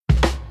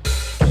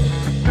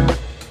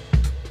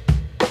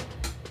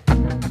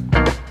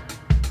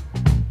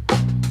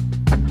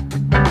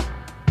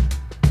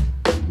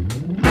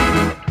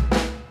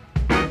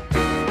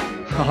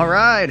All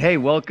right. Hey,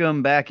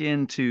 welcome back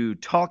into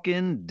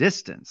Talking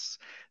Distance.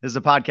 This is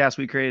a podcast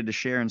we created to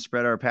share and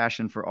spread our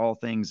passion for all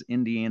things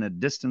Indiana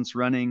distance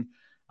running.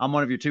 I'm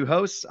one of your two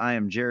hosts. I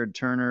am Jared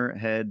Turner,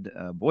 head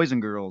boys and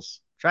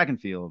girls track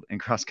and field and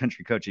cross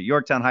country coach at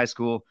Yorktown High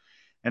School.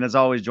 And as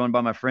always, joined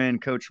by my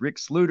friend, Coach Rick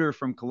Sluter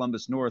from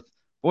Columbus North,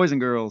 boys and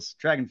girls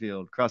track and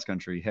field cross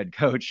country head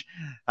coach.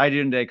 How you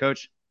doing today,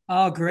 Coach?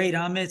 Oh, great.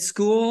 I'm at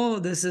school.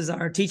 This is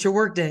our teacher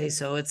work day,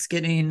 so it's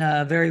getting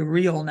very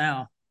real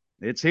now.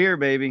 It's here,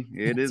 baby.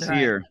 It That's is right.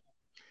 here.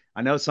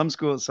 I know some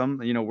schools,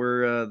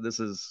 we're, this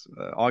is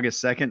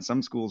August 2nd.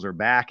 Some schools are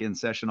back in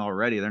session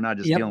already. They're not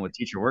just dealing Yep. with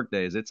teacher work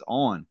days. It's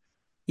on.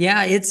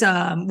 Yeah, it's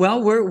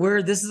well,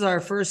 we're this is our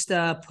first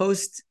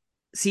post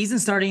season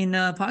starting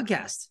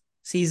podcast.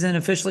 Season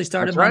officially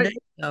started That's right. Monday.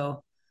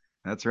 So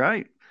That's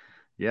right.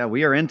 Yeah,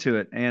 we are into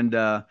it. And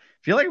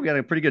feel like we got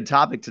a pretty good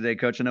topic today,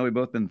 Coach. I know we've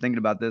both been thinking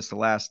about this the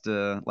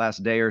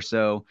last day or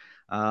so.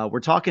 We're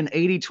talking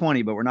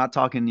 80-20, but we're not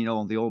talking, the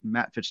old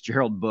Matt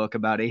Fitzgerald book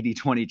about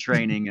 80-20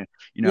 training,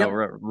 yep.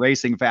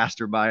 racing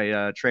faster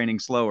by training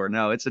slower.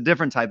 No, it's a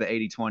different type of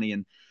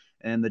 80-20.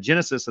 And the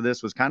genesis of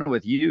this was kind of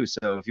with you.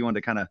 So if you wanted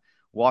to kind of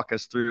walk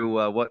us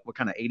through what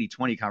kind of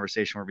 80-20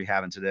 conversation we'll be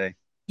having today.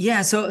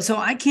 Yeah, so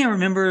I can't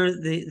remember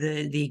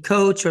the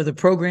coach or the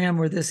program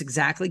where this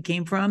exactly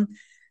came from,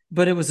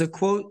 but it was a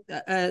quote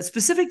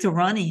specific to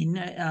running,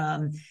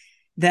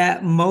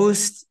 that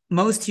most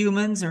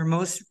humans or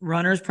most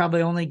runners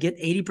probably only get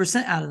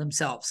 80% out of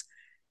themselves.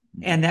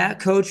 Mm-hmm. And that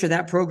coach or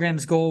that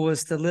program's goal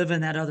was to live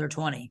in that other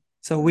 20.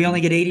 So we Mm-hmm.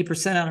 only get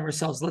 80% out of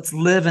ourselves. Let's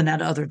live in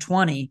that other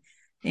 20.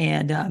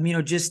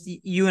 And, just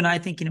you and I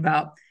thinking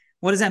about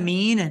what does that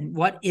mean and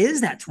what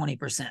is that 20%?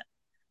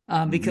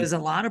 Mm-hmm. Because a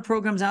lot of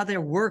programs out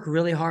there work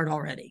really hard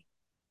already,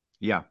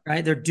 Yeah,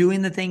 right? They're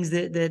doing the things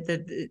that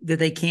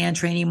they can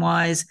training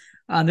wise.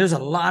 There's a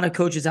lot of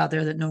coaches out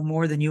there that know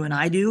more than you and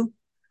I do.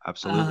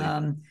 absolutely.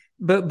 Um,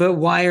 but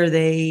why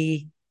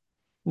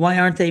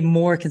aren't they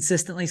more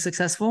consistently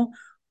successful?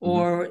 Mm-hmm.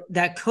 Or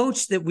that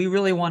coach that we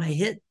really want to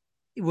hit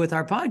with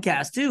our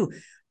podcast too.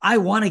 I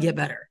want to get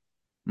better.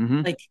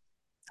 Mm-hmm. Like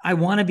I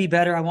want to be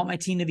better. I want my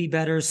team to be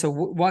better. So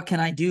what can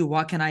I do?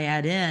 What can I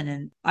add in?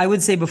 And I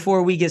would say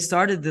before we get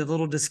started, the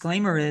little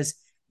disclaimer is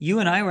you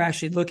and I were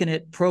actually looking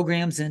at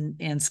programs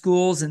and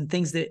schools and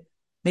things that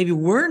maybe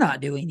we're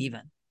not doing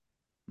even,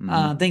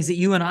 Mm-hmm. things that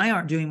you and I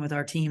aren't doing with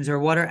our teams, or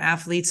what are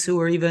athletes who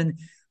are even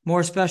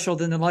more special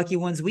than the lucky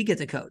ones we get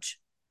to coach.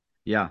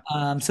 Yeah.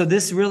 So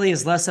this really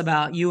is less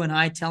about you and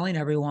I telling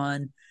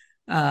everyone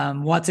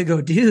what to go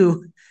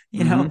do,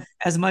 Mm-hmm.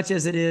 as much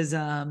as it is,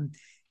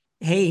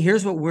 hey,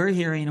 here's what we're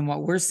hearing and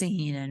what we're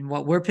seeing and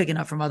what we're picking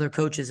up from other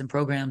coaches and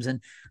programs, and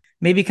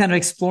maybe kind of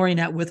exploring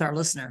that with our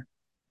listener.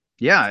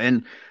 Yeah,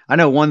 and I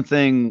know one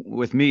thing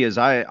with me is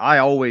I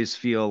always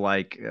feel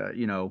like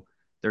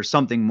there's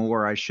something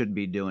more I should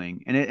be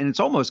doing, and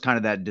it's almost kind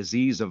of that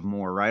disease of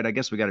more, right? I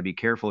guess we got to be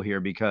careful here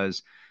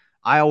because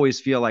I always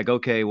feel like,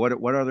 okay, what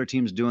are other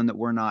teams doing that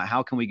we're not?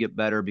 How can we get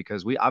better?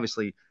 Because we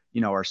obviously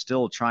are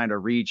still trying to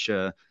reach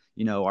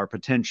our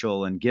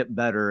potential and get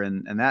better,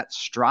 and that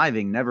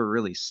striving never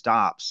really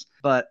stops.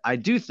 But I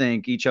do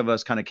think each of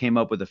us kind of came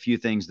up with a few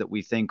things that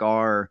we think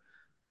are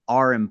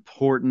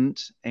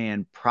important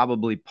and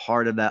probably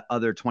part of that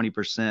other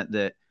 20%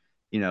 that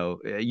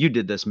you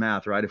did this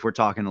math, right? If we're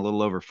talking a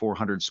little over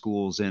 400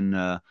 schools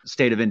in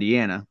state of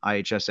Indiana,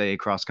 IHSA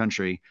cross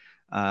country,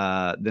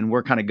 then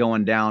we're kind of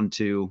going down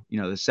to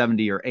the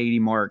 70 or 80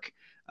 mark,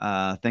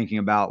 thinking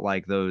about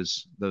like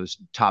those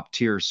top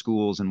tier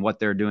schools and what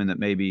they're doing that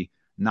maybe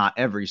not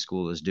every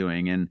school is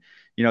doing. And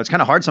it's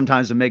kind of hard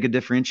sometimes to make a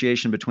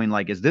differentiation between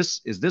like, is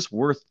this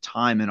worth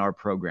time in our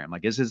program?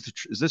 Like, is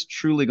this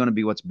truly going to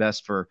be what's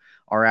best for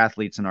our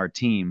athletes and our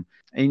team?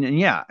 And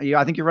yeah,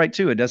 I think you're right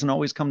too. It doesn't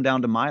always come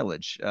down to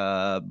mileage,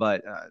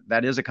 but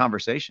that is a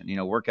conversation.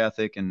 Work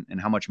ethic and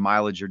how much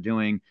mileage you're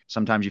doing.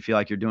 Sometimes you feel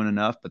like you're doing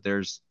enough, but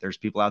there's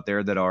people out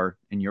there that are,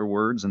 in your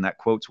words and that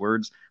quote's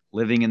words,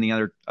 living in the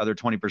other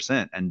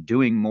 20% and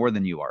doing more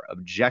than you are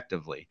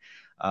objectively,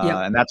 Yep.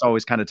 and that's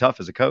always kind of tough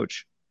as a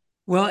coach.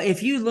 Well,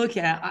 if you look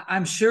at,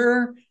 I'm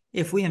sure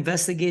if we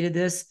investigated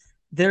this,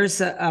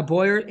 there's a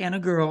boy and a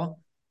girl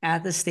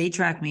at the state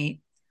track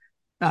meet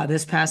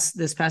this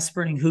past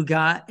spring who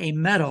got a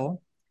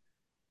medal,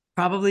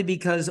 probably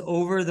because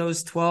over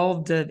those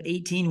 12 to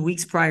 18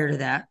 weeks prior to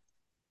that,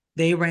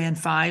 they ran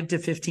 5 to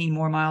 15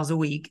 more miles a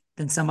week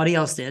than somebody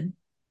else did,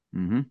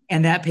 Mm-hmm.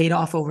 and that paid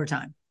off over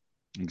time.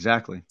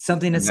 Exactly.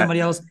 Something that And that. somebody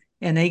else,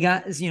 and they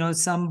got,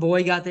 some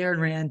boy got there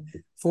and ran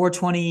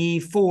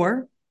 424,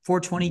 Mm-hmm.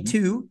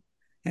 422,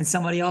 and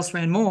somebody else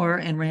ran more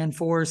and ran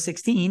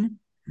 416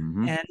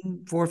 Mm-hmm.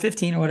 and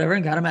 415 or whatever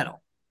and got a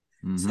medal.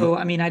 Mm-hmm. So,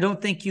 I mean, I don't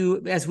think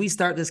as we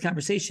start this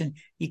conversation,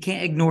 you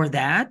can't ignore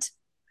that,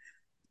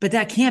 but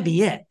that can't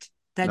be it.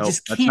 That Nope,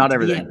 just that's not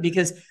can't be it, everything.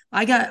 because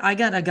I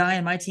got a guy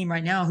in my team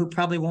right now who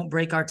probably won't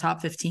break our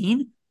top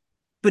 15,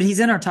 but he's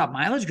in our top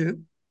mileage group.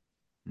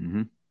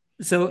 Mm-hmm.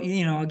 So,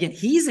 again,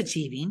 he's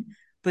achieving,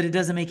 but it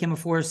doesn't make him a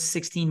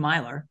 416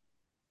 miler.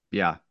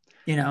 Yeah.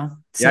 you know?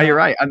 Yeah, you're So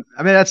right. I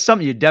mean, that's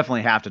something you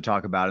definitely have to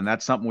talk about, and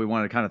that's something we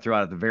want to kind of throw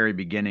out at the very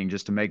beginning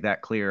just to make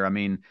that clear. I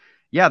mean,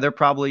 yeah, there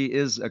probably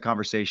is a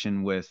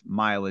conversation with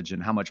mileage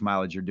and how much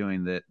mileage you're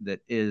doing that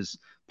is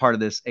part of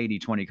this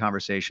 80-20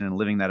 conversation and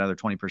living that other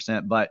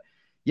 20%. But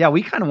yeah,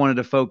 we kind of wanted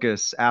to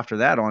focus after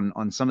that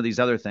on some of these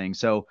other things.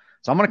 So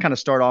I'm going to kind of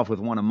start off with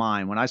one of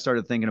mine. When I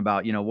started thinking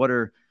about, what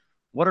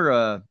are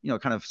a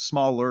kind of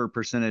smaller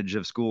percentage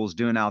of schools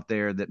doing out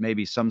there that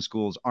maybe some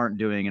schools aren't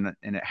doing,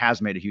 and it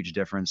has made a huge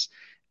difference.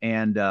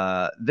 And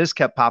this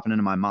kept popping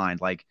into my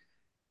mind. Like,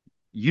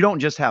 you don't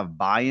just have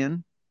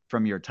buy-in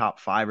from your top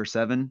 5 or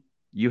 7,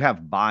 you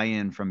have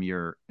buy-in from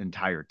your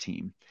entire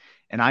team.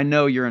 And I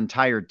know your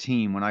entire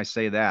team, when I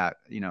say that,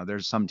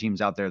 there's some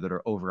teams out there that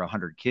are over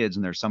 100 kids,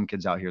 and there's some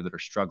kids out here that are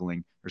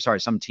struggling, or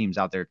sorry, some teams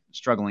out there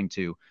struggling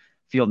to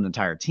field an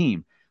entire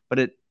team. But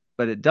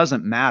it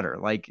doesn't matter.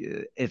 Like,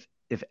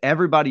 if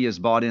everybody is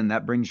bought in,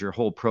 that brings your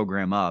whole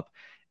program up.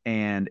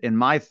 And in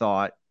my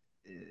thought,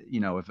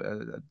 if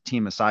a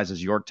team as size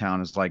as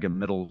Yorktown is like a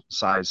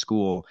middle-sized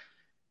school,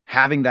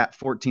 having that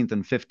 14th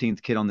and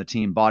 15th kid on the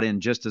team bought in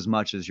just as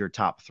much as your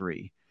top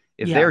 3.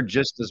 If yeah. they're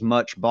just as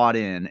much bought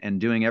in and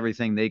doing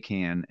everything they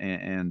can,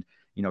 and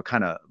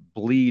kind of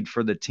bleed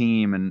for the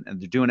team, and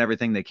they're doing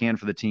everything they can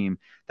for the team,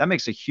 that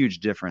makes a huge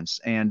difference.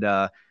 And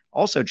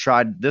also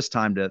tried this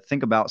time to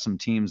think about some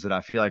teams that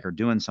I feel like are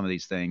doing some of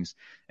these things.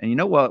 And you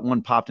know what?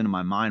 One popped into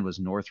my mind was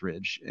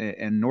Northridge.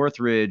 And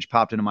Northridge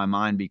popped into my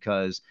mind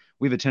because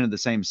we've attended the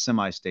same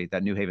semi-state,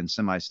 that New Haven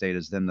semi-state,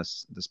 as them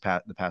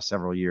the past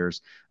several years.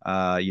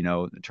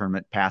 The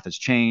tournament path has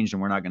changed,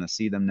 and we're not going to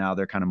see them now.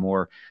 They're kind of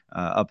more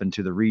up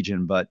into the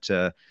region. But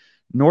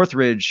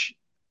Northridge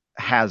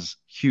has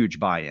huge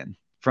buy-in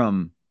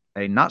from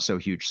a not so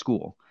huge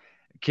school.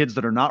 Kids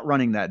that are not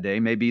running that day,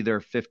 maybe their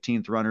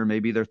 15th runner,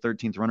 maybe their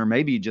 13th runner,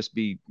 maybe just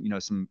be,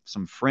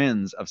 some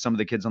friends of some of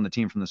the kids on the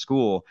team from the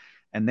school,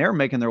 and they're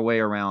making their way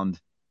around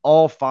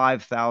all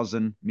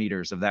 5,000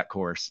 meters of that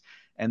course,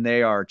 and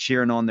they are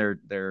cheering on their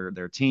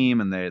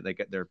team, and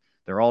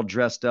they're all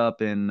dressed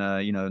up in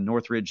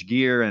Northridge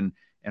gear, and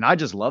I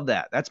just love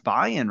that. That's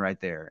buy-in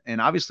right there. And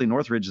obviously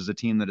Northridge is a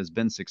team that has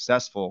been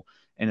successful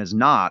and is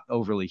not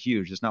overly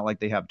huge. It's not like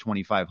they have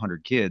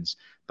 2,500 kids,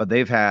 but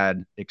they've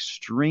had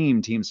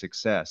extreme team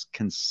success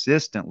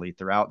consistently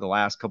throughout the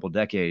last couple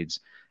decades.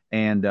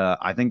 And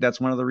I think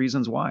that's one of the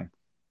reasons why.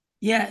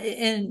 Yeah,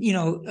 and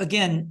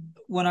again,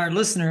 when our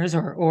listeners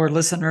or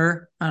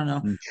listener, I don't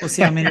know, we'll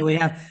see how many we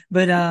have,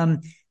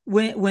 but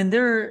when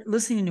they're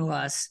listening to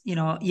us,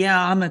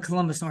 yeah, I'm at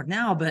Columbus North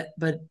now, but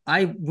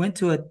I went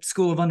to a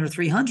school of under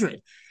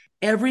 300.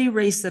 Every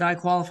race that I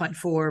qualified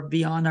for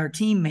beyond our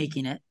team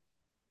making it,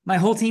 my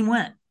whole team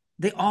went.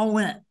 They all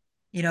went,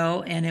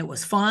 and it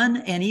was fun.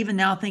 And even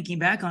now thinking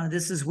back on it,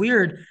 this is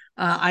weird.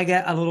 I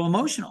got a little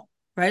emotional,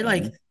 right?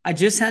 Like Mm-hmm. I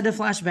just had to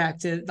flashback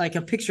to like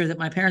a picture that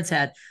my parents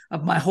had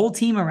of my whole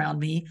team around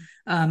me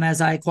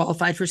as I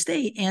qualified for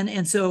state.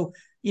 And so,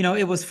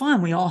 it was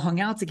fun. We all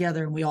hung out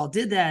together and we all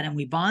did that and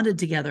we bonded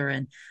together.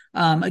 And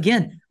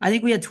again, I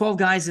think we had 12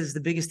 guys as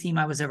the biggest team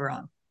I was ever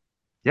on.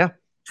 Yeah.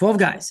 12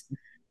 guys.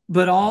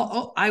 But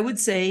I would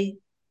say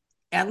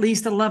at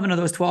least 11 of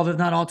those 12, if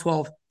not all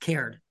 12,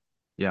 cared.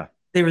 Yeah.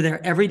 They were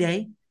there every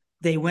day.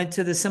 They went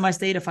to the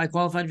semi-state. If I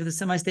qualified for the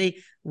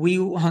semi-state, we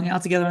hung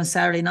out together on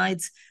Saturday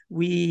nights.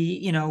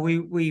 We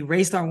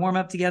raced our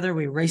warm-up together.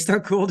 We raced our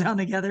cool down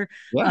together.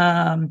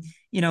 Yeah.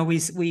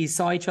 We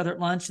saw each other at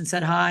lunch and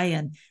said hi.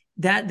 And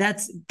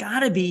that's got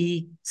to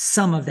be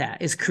some of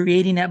that is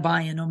creating that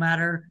buy-in, no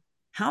matter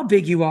how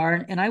big you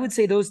are. And I would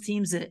say those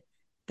teams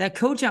that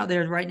coach out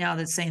there right now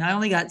that's saying, I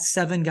only got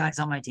 7 guys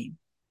on my team.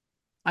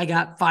 I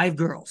got 5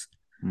 girls.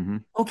 Mm-hmm.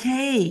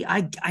 Okay,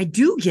 I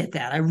do get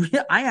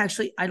that. I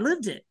actually I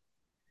lived it,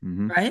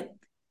 Mm-hmm. right?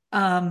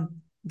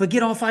 But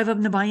get all 5 of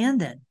them to buy in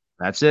then.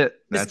 That's it.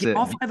 Just That's get it.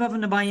 all 5 of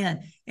them to buy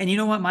in. And you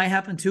know what might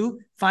happen too?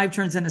 5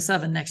 turns into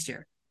 7 next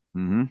year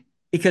Mm-hmm.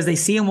 because they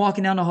see them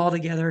walking down the hall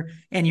together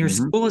and your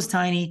Mm-hmm. school is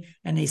tiny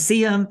and they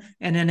see them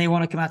and then they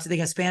want to come out. So they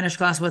got Spanish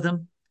class with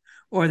them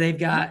or they've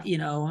got,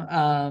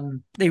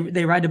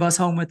 they ride the bus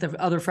home with the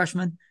other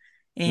freshmen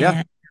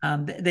Yeah.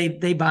 and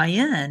they buy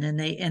in and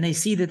they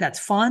see that that's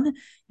fun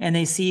and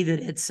they see that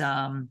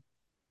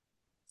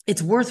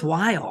it's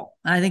worthwhile.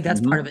 And I think that's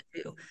part Mm-hmm. of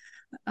it too.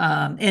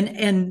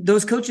 And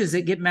those coaches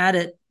that get mad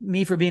at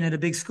me for being at a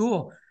big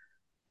school,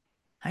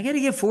 I got to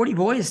get 40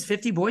 boys,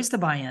 50 boys to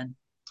buy in.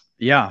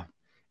 Yeah.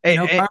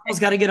 And, Carmel's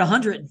got to get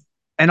 100.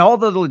 and all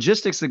the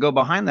logistics that go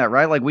behind that,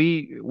 right? Like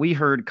we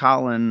heard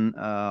Colin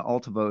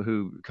Altavo,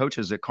 who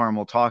coaches at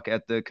Carmel, talk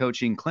at the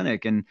coaching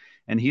clinic, and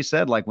he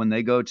said, like, when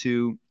they go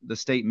to the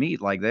state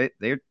meet, like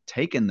they're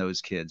taking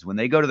those kids. When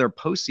they go to their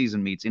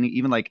postseason meets, and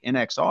even like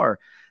NXR,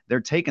 they're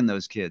taking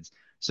those kids.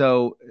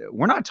 So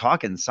we're not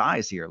talking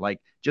size here.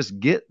 Like, just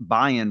get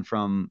buy-in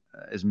from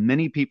as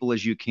many people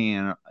as you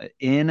can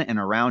in and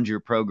around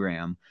your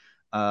program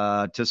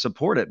to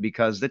support it,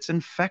 because it's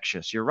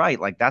infectious. You're right.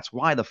 Like, that's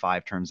why the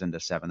 5 turns into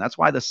 7. That's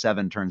why the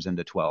 7 turns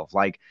into 12.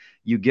 Like,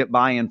 you get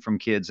buy-in from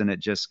kids and it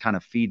just kind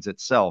of feeds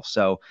itself.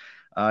 So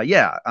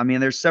yeah, I mean,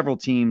 there's several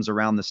teams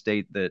around the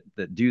state that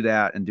do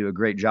that and do a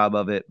great job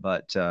of it,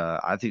 but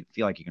I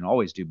feel like you can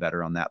always do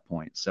better on that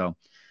point. So,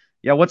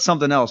 yeah, what's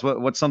something else?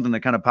 What's something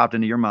that kind of popped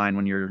into your mind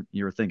when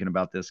you're thinking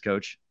about this,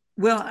 Coach?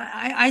 Well,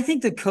 I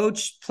think the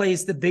coach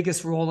plays the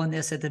biggest role in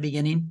this at the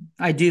beginning.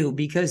 I do,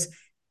 because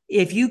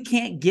if you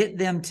can't get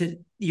them to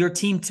your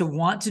team to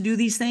want to do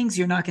these things,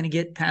 you're not going to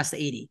get past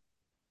 80.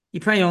 You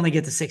probably only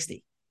get to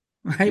 60,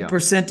 right? Yeah,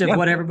 Percent of yeah,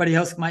 what everybody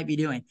else might be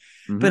doing.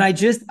 But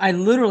mm-hmm. I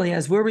literally,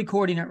 as we're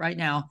recording it right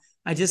now,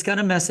 I just got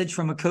a message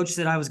from a coach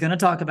that I was going to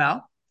talk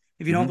about.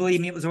 If you don't Mm-hmm.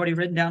 believe me, it was already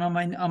written down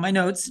on my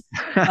notes.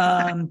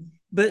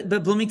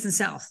 But Bloomington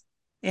South.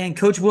 And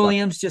Coach Yeah.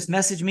 Williams just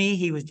messaged me.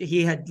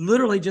 He had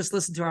literally just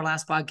listened to our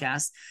last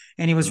podcast,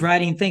 and he was Mm-hmm.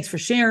 writing, "Thanks for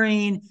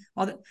sharing."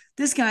 All that.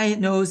 This guy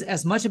knows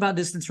as much about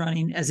distance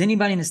running as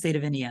anybody in the state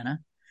of Indiana.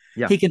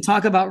 Yeah. He can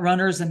talk about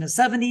runners in the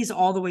 70s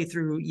all the way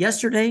through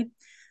yesterday.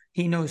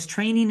 He knows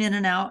training in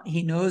and out.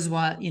 He knows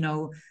what,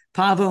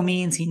 Pavo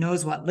means. He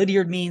knows what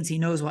Lydiard means. He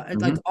knows what, Mm-hmm.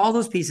 like all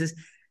those pieces.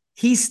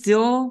 He's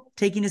still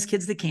taking his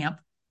kids to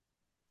camp.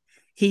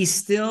 He's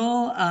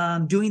still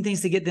doing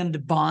things to get them to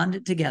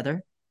bond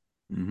together.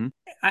 Mm-hmm.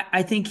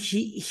 I think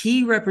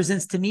he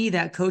represents to me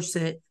that coach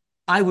that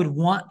I would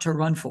want to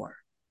run for.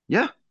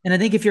 Yeah. And I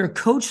think if you're a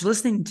coach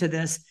listening to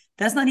this,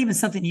 that's not even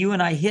something you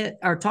and I hit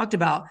or talked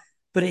about,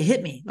 but it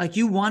hit me. Like,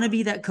 you want to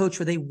be that coach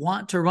where they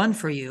want to run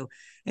for you.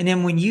 And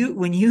then when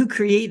you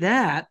create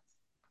that,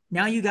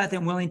 now you got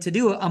them willing to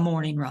do a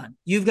morning run.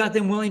 You've got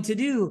them willing to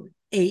do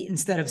 8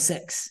 instead of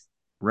 6.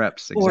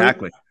 Reps. Or,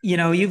 Exactly.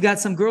 you've got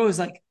some girls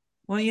like,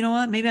 well, you know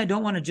what? Maybe I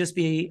don't want to just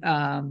be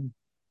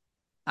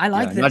I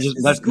like Yeah. Not this.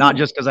 just This is not cool.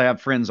 just because I have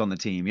friends on the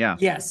team. Yeah.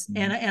 Yes.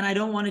 Mm-hmm. And I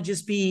don't want to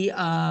just be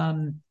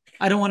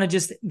I don't want to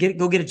just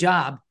go get a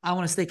job. I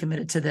want to stay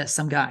committed to this,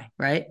 some guy,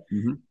 right?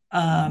 Mm-hmm. Mm-hmm.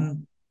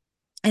 Um,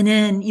 and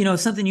then,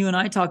 something you and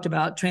I talked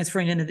about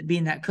transferring into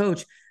being that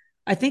coach.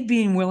 I think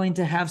being willing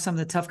to have some of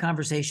the tough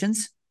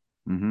conversations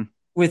Mm-hmm.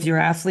 with your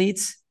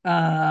athletes.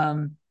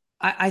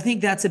 I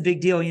think that's a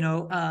big deal.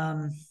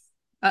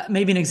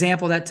 Maybe an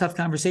example of that tough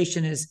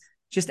conversation is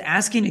just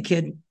asking a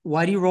kid,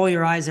 why do you roll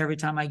your eyes every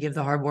time I give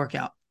the hard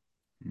workout?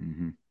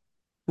 Mm-hmm.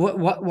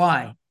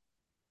 Why?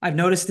 I've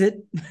noticed it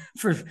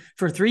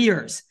for 3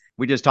 years.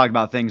 We just talked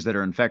about things that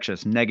are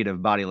infectious.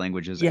 Negative body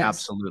language is Yes.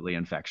 absolutely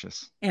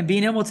infectious. And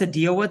being able to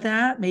deal with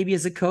that, maybe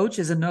as a coach,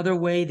 is another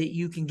way that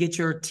you can get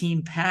your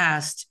team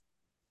past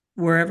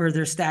wherever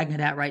they're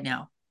stagnant at right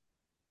now.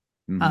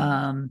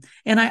 Mm-hmm.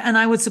 And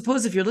I would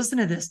suppose if you're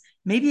listening to this,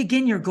 maybe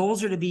again your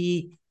goals are to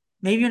be,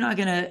 maybe you're not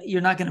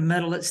gonna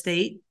medal at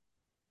state.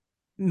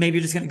 Maybe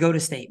you're just gonna go to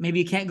state. Maybe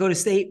you can't go to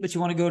state, but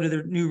you want to go to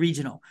the new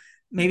regional.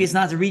 Maybe Mm-hmm. it's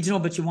not the regional,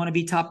 but you want to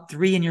be top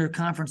 3 in your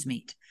conference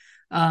meet.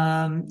 You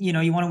want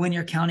to win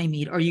your county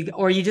meet, or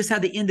you just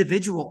have the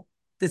individual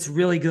that's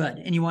really good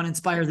and you want to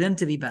inspire them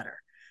to be better.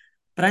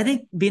 But I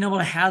think being able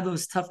to have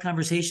those tough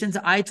conversations,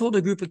 I told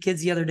a group of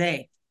kids the other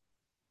day,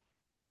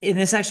 and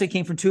this actually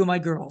came from 2 of my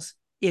girls.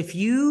 If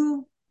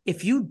you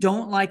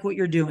don't like what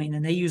you're doing,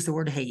 and they use the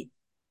word hate,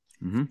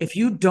 Mm-hmm. if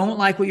you don't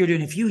like what you're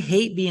doing, if you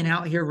hate being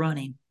out here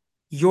running,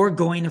 you're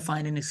going to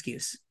find an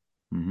excuse.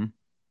 Mm-hmm.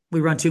 We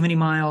run too many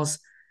miles.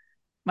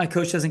 My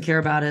coach doesn't care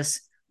about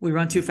us. We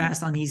run too Mm-hmm.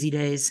 fast on easy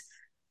days.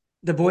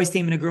 The boys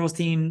team and the girls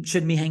team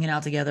shouldn't be hanging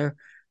out together.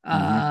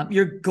 Mm-hmm.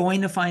 You're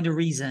going to find a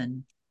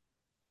reason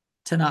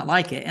to not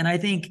like it. And I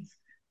think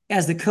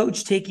as the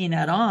coach taking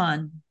that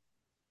on,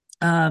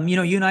 you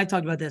and I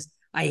talked about this.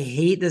 I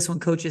hate this when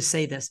coaches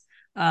say this.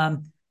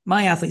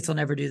 My athletes will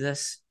never do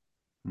this.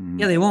 Mm-hmm.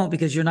 Yeah, they won't,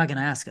 because you're not going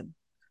to ask them,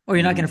 or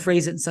you're not Mm-hmm. going to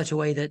phrase it in such a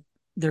way that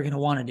they're going to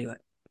want to do it.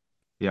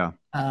 Yeah.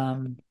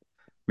 Um,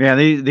 Yeah,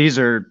 these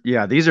are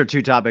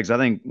two topics I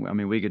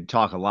mean we could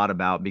talk a lot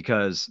about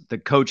because the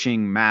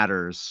coaching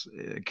matters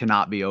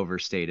cannot be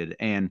overstated.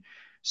 And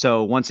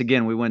so once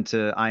again, we went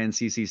to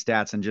INCC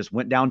stats and just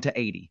went down to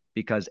 80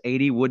 because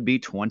 80 would be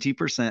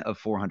 20% of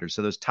 400.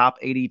 So those top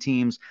 80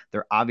 teams,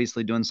 they're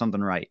obviously doing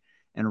something right.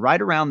 And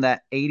right around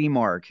that 80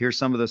 mark, here's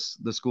some of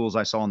the schools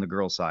I saw on the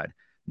girls' side: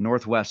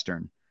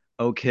 Northwestern,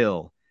 Oak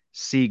Hill,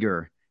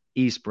 Seeger,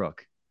 Eastbrook.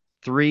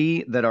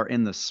 Three that are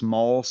in the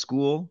small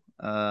school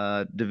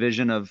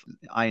division of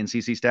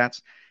INCC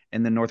stats,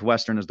 and then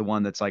Northwestern is the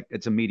one that's like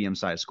it's a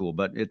medium-sized school,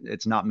 but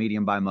it's not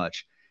medium by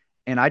much.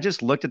 And I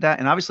just looked at that,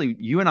 and obviously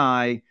you and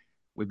I,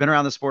 we've been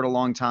around the sport a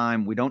long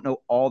time. We don't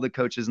know all the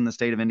coaches in the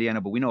state of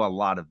Indiana, but we know a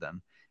lot of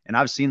them. And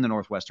I've seen the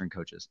Northwestern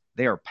coaches;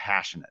 they are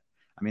passionate.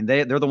 I mean,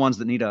 they're the ones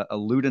that need a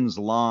Luden's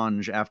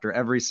lunge after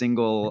every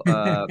single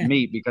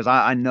meet because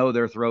I know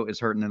their throat is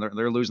hurting and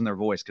they're losing their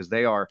voice because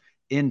they are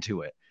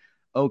into it.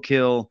 Oak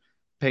Hill,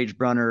 Paige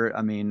Brunner,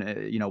 I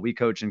mean, we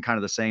coach in kind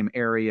of the same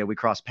area. We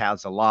cross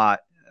paths a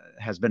lot,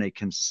 has been a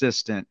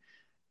consistent,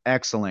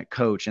 excellent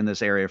coach in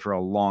this area for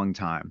a long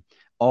time.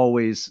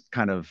 Always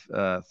kind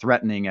of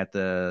threatening at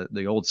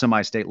the old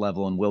semi-state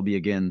level and will be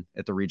again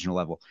at the regional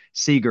level.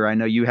 Seeger, I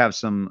know you have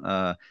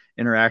some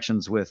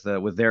interactions with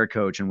their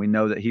coach, and we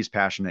know that he's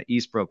passionate.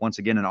 Eastbrook, once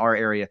again in our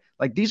area,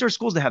 like these are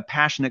schools that have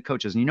passionate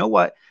coaches. And you know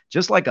what?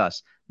 Just like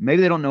us,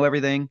 maybe they don't know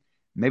everything,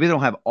 maybe they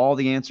don't have all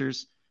the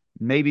answers,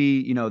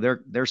 maybe,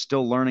 they're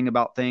still learning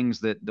about things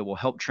that will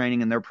help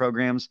training in their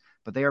programs,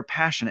 but they are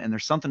passionate, and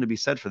there's something to be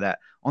said for that.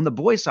 On the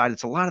boys side,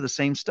 it's a lot of the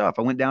same stuff.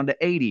 I went down to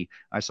 80.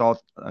 I saw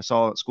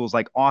schools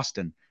like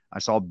Austin. I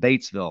saw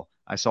Batesville.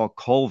 I saw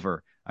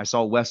Culver. I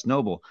saw West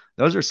Noble.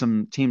 Those are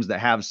some teams that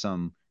have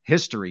some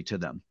history to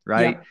them,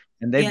 right? Yep.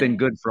 And they've been And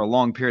good for a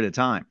long period of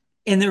time.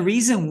 and the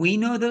reason we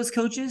know those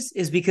coaches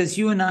is because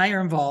you and I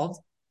are involved.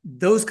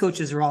 Those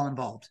coaches are all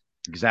involved.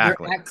 They're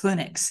Exactly. at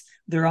clinics.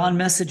 They're on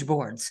message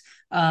boards.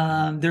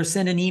 They're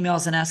sending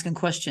emails and asking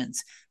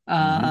questions.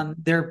 Mm-hmm.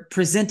 They're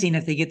presenting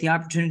if they get the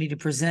opportunity to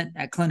present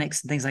at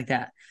clinics and things like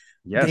that.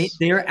 Yes.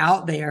 They're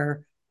out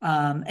there.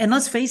 And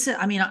let's face it.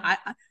 I mean,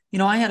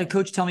 I had a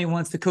coach tell me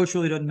once the coach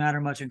really doesn't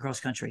matter much in cross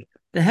country.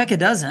 The heck it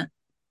doesn't.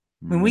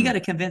 When we got Mm-hmm.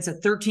 to convince a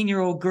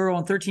 13-year-old girl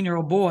and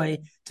 13-year-old boy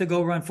to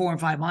go run 4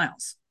 and 5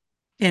 miles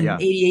in Yeah.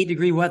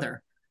 88-degree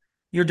weather,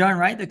 you're darn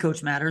right the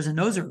coach matters. And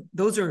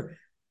those are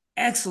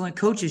excellent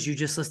coaches you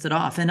just listed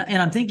off. And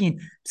I'm thinking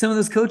some of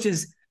those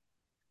coaches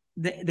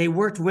they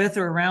worked with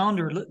or around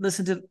or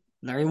listened to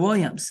Larry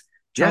Williams,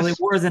 Charlie Yes.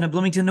 Worthen of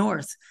Bloomington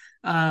North,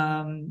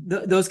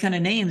 those kind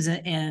of names.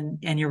 And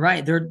you're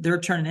right,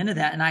 they're turning into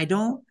that. And I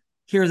don't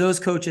hear those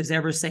coaches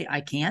ever say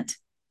I can't.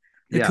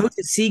 The Yeah. coach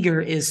at Seeger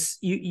is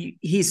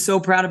he's so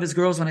proud of his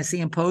girls when I see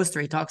him post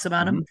or he talks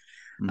about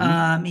Mm-hmm. them.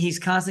 Mm-hmm. He's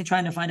constantly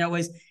trying to find out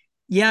ways.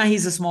 Yeah,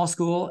 he's a small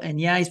school, and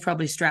yeah, he's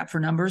probably strapped for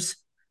numbers,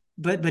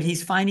 but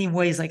he's finding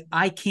ways like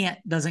I can't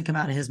doesn't come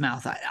out of his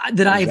mouth that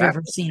I've ever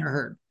Exactly. seen or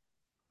heard.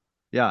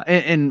 Yeah,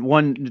 and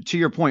one to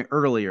your point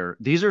earlier,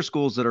 these are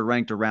schools that are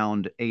ranked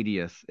around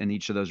 80th in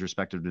each of those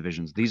respective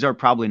divisions. These are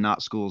probably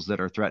not schools that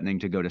are threatening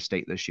to go to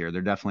state this year.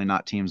 They're definitely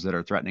not teams that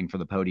are threatening for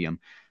the podium,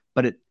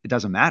 but it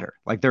doesn't matter.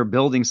 Like they're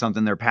building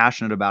something, they're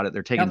passionate about it,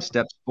 they're taking Yep.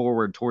 steps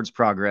forward towards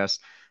progress.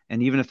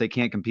 And even if they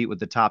can't compete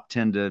with the top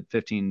 10 to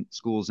 15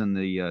 schools in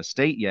the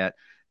state yet,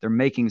 they're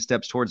making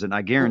steps towards it. And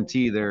I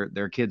guarantee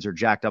their kids are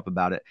jacked up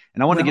about it.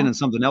 And I want to get into Well,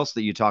 something else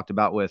that you talked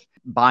about with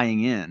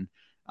buying in.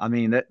 I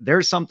mean,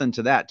 there's something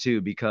to that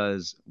too,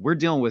 because we're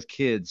dealing with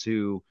kids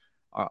who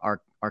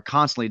are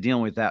constantly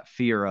dealing with that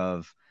fear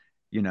of,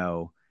 you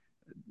know,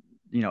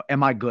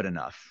 am I good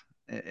enough?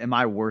 Am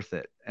I worth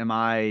it? Am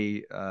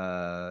I,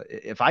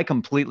 if I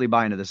completely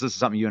buy into this is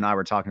something you and I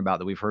were talking about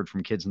that we've heard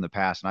from kids in the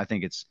past. And I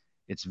think it's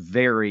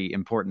very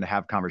important to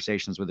have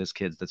conversations with this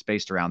kids that's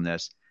based around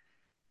this.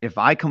 If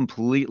I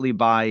completely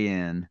buy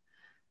in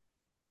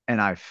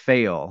and I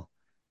fail,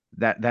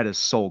 that is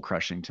soul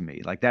crushing to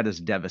me. Like that is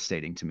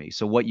devastating to me.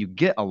 So what you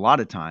get a lot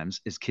of times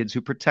is kids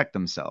who protect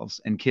themselves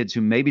and kids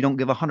who maybe don't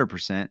give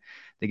 100%,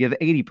 they give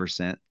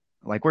 80%,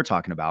 like we're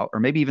talking about, or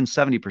maybe even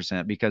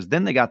 70%, because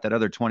then they got that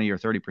other 20 or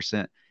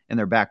 30% in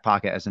their back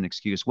pocket as an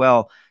excuse.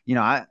 Well,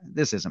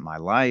 this isn't my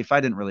life.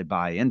 I didn't really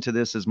buy into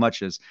this as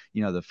much as,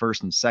 the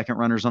first and second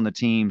runners on the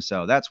team.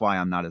 So that's why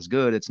I'm not as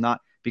good. It's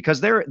not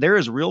because there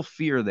is real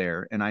fear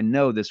there. And I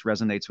know this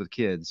resonates with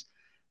kids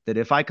that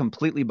if I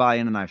completely buy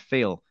in and I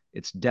fail,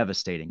 it's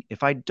devastating.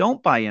 If I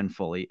don't buy in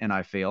fully and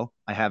I fail,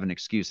 I have an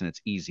excuse and it's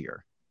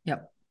easier.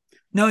 yep.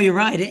 No, you're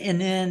right. And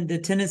then the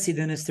tendency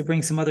then is to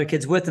bring some other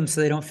kids with them so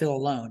they don't feel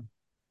alone.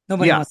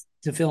 Nobody Yeah, wants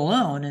to feel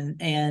alone.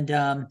 And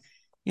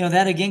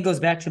that again goes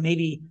back to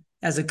maybe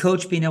as a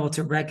coach being able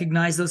to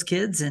recognize those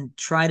kids and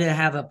try to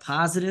have a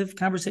positive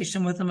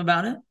conversation with them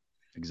about it.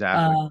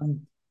 exactly.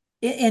 Um,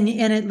 and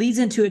it leads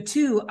into it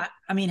too.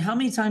 I mean, how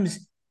many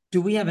times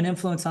do we have an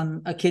influence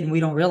on a kid and we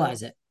don't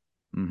realize it?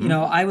 Mm-hmm.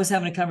 I was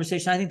having a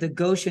conversation. I think the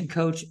Goshen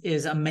coach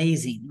is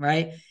amazing,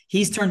 right?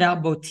 He's turned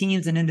out both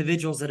teams and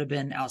individuals that have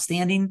been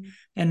outstanding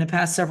in the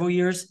past several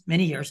years,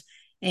 many years.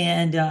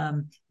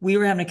 And we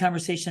were having a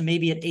conversation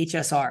maybe at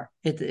HSR,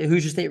 at the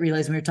Hoosier State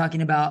Relays, and we were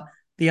talking about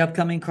the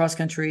upcoming cross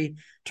country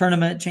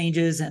tournament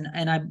changes.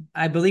 And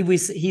I believe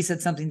he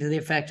said something to the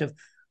effect of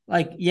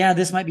like, yeah,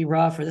 this might be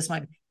rough or this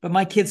might, but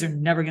my kids are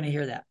never going to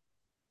hear that.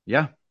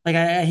 Yeah. Like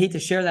I hate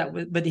to share that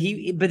with, but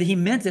he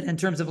meant it in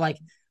terms of like,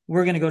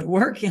 we're going to go to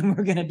work and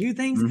we're going to do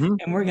things Mm-hmm.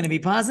 and we're going to be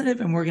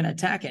positive and we're going to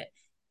attack it.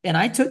 And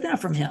I took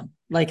that from him.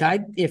 Like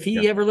if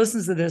Yeah. he ever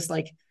listens to this,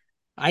 like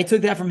I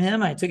took that from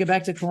him. I took it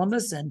back to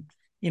Columbus and,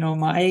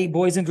 my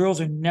boys and girls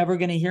are never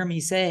going to hear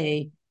me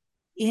say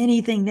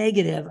anything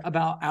negative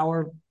about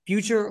our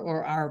future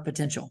or our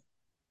potential.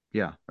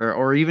 Yeah.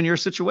 Or even your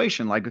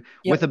situation, like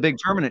with a Yep. big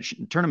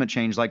tournament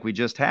change like we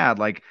just had,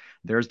 like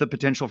there's the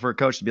potential for a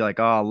coach to be like,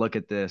 oh, look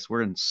at this.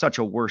 We're in such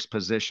a worse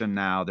position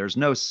now. There's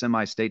no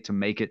semi-state to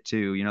make it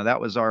to. That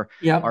was our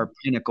Yep.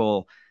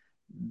 pinnacle.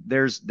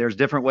 There's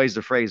different ways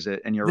to phrase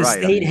it. And you're The right.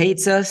 I state mean,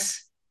 hates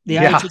us. The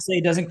yeah.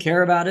 IHSA doesn't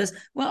care about us.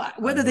 Well,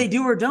 whether Uh-huh. they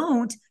do or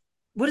don't,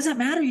 what does that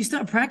matter? You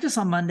start practice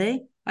on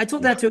Monday. I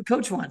told Yeah. that to a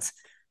coach once.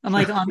 I'm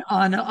like,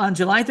 on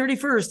July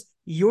 31st,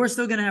 you're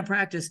still going to have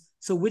practice.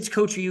 So which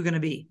coach are you going to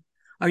be?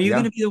 Are you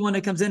going Yeah. to be the one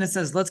that comes in and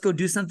says, let's go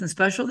do something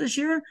special this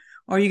year?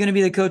 Or are you going to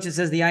be the coach that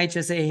says the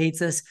IHSA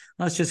hates us?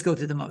 Let's just go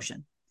through the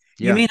motion.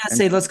 You Yeah. may not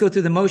say, let's go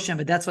through the motion,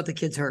 but that's what the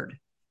kids heard.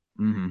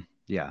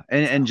 Yeah.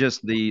 And So,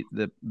 just the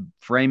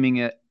framing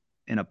it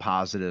in a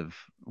positive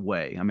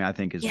way, I mean, I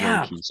think is really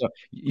Yeah. key. So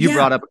you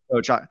brought Yeah. up a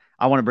coach.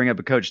 I want to bring up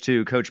a coach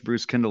too, Coach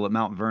Bruce Kendall at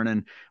Mount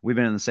Vernon. We've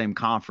been in the same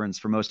conference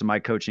for most of my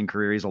coaching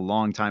career. He's a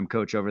longtime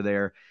coach over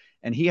there.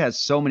 And he has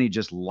so many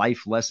just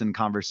life lesson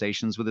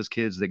conversations with his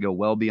kids that go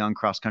well beyond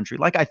cross country,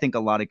 like I think a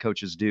lot of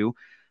coaches do.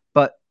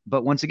 But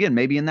once again,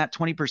 maybe in that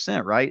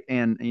 20%, right?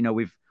 And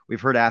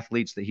we've heard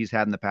athletes that he's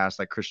had in the past,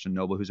 like Christian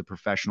Noble, who's a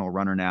professional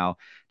runner now,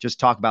 just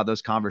talk about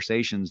those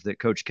conversations that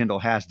Coach Kendall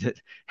has that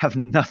have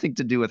nothing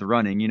to do with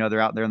running. They're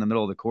out there in the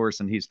middle of the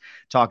course and he's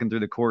talking through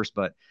the course,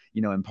 but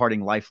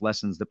imparting life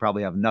lessons that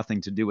probably have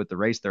nothing to do with the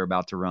race they're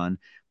about to run.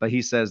 But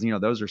he says,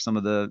 those are some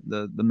of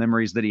the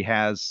memories that he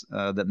has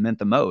that meant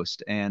the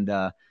most.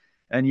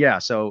 And yeah,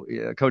 so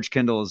Coach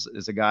Kendall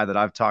is a guy that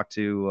I've talked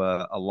to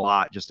a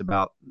lot just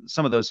about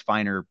some of those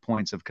finer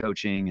points of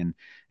coaching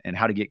and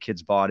how to get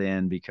kids bought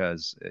in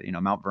because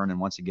Mount Vernon,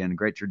 once again,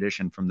 great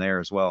tradition from there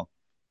as well.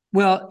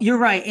 Well, you're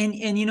right. And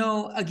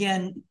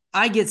again,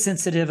 I get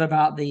sensitive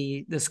about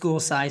the school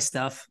size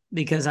stuff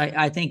because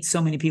I think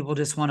so many people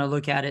just want to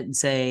look at it and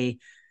say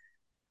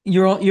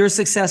your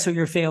success or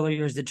your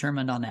failure is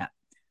determined on that.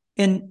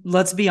 And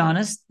let's be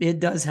honest, it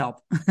does help.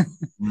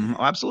 Oh,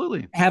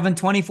 absolutely. Having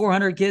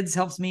 2,400 kids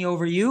helps me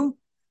over you,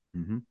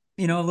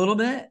 Mm-hmm. a little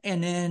bit.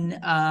 And then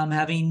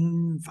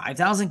having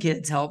 5,000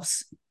 kids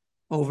helps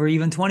over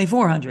even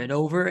 2,400,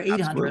 over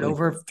 800, Absolutely.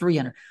 over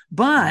 300. Mm-hmm.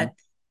 But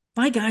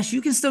my gosh,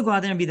 you can still go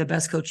out there and be the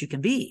best coach you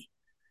can be.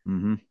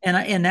 Mm-hmm.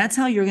 And that's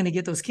how you're going to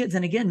get those kids.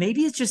 And again,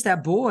 maybe it's just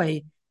that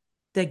boy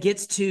that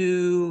gets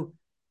to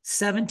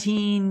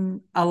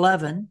 17,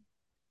 11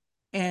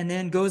 and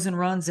then goes and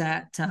runs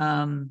at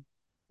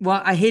well,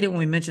 I hate it when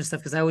we mention stuff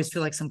because I always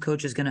feel like some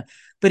coach is gonna,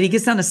 but he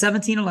gets down to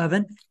 17,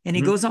 11 and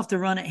he Mm-hmm. goes off to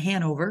run at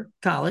Hanover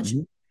College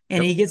Mm-hmm.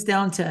 and Yep. he gets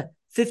down to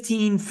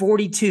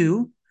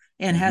 15:42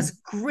 and Mm-hmm. has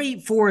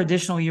great 4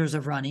 additional years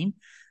of running,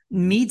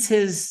 Mm-hmm. meets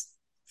his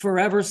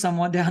forever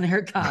someone down there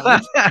at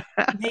college,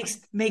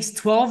 makes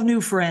 12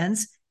 new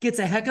friends, gets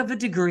a heck of a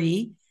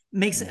degree,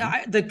 makes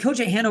Mm-hmm. the coach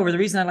at Hanover. The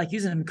reason I like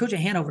using him, coach at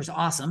Hanover is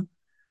awesome.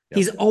 Yep.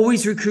 He's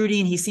always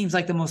recruiting. He seems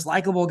like the most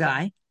likable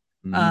guy.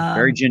 Mm-hmm.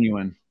 Very Um,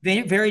 genuine.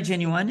 very, very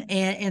genuine.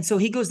 And so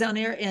he goes down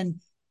there,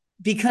 and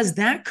because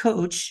that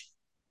coach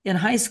in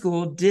high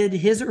school did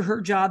his or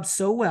her job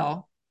so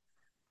well,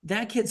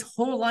 that kid's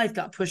whole life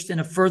got pushed in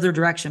a further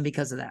direction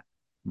because of that.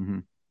 Mm-hmm.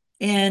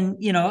 And,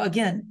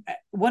 again,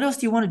 what else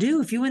do you want to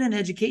do? If you went in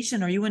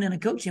education or you went in a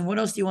coaching, what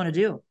else do you want to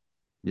do?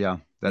 Yeah,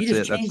 You that's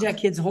just it. change that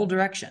kid's whole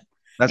direction.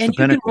 That's the And you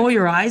can pinnacle. roll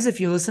your eyes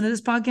if you listen to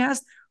this podcast,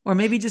 or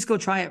maybe just go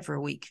try it for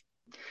a week.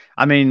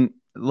 I mean,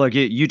 look,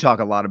 you talk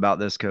a lot about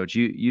this, coach.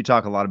 You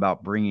talk a lot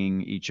about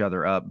bringing each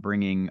other up,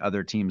 bringing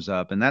other teams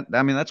up, and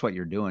that's what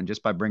you're doing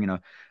just by bringing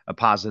a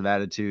positive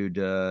attitude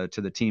to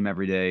the team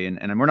every day.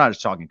 And we're not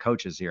just talking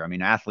coaches here. I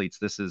mean, athletes.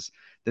 This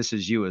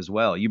is you as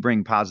well. You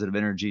bring positive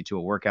energy to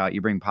a workout.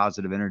 You bring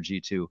positive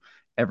energy to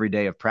every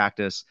day of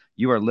practice.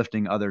 You are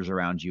lifting others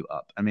around you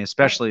up. I mean, Yep.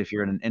 especially if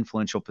you're in an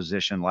influential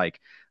position like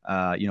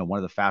one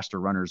of the faster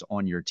runners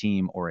on your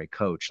team or a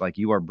coach, like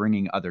you are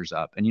bringing others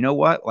up. And you know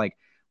what, like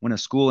when a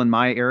school in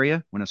my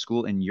area, when a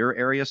school in your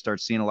area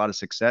starts seeing a lot of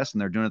success and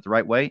they're doing it the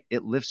right way,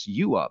 it lifts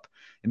you up.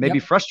 It may be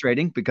Yep.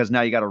 frustrating because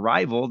now you got a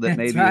rival that That's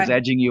maybe is right.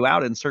 edging you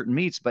out in certain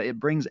meets, but it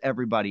brings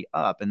everybody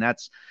up. And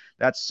that's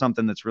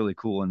something that's really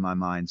cool in my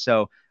mind.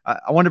 So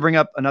I want to bring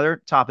up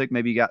another topic.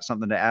 Maybe you got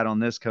something to add on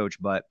this,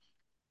 coach, but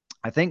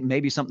I think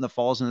maybe something that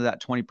falls into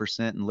that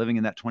 20% and living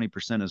in that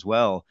 20% as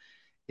well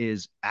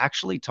is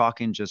actually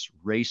talking just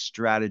race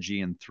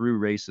strategy and through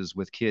races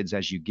with kids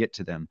as you get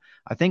to them.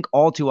 I think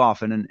all too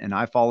often, and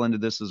I fall into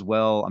this as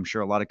well. I'm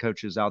sure a lot of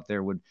coaches out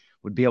there would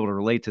be able to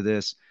relate to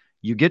this.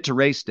 You get to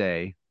race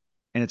day,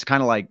 and it's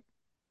kind of like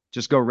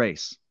just go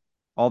race.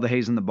 All the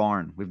hay's in the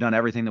barn. We've done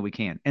everything that we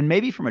can. And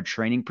maybe from a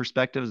training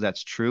perspective,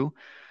 that's true.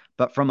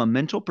 But from a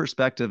mental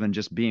perspective and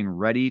just being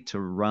ready to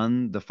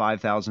run the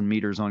 5,000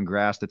 meters on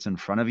grass that's in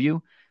front of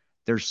you,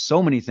 there's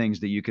so many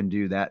things that you can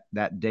do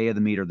that day of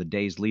the meet or the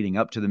days leading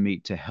up to the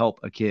meet to help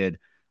a kid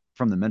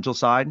from the mental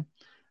side,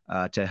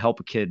 to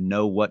help a kid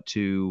know what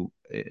to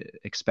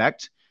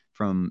expect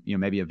from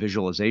maybe a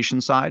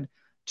visualization side,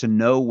 to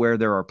know where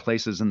there are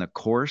places in the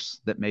course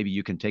that maybe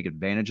you can take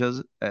advantage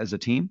of as a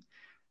team,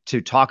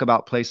 to talk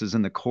about places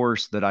in the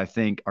course that I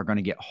think are going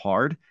to get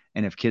hard.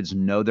 And if kids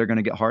know they're going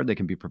to get hard, they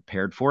can be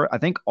prepared for it. I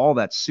think all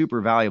that's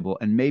super valuable.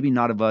 And maybe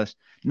not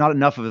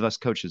enough of us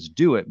coaches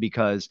do it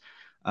because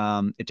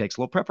it takes a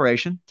little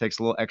preparation, takes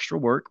a little extra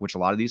work, which a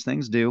lot of these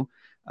things do.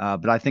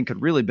 But I think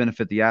could really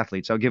benefit the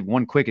athletes. I'll give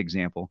one quick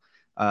example.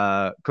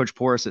 Coach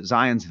Porras at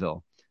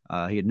Zionsville.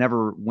 He had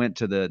never went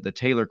to the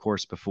Taylor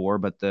course before,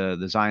 but the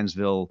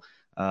Zionsville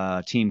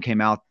team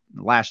came out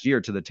last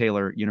year to the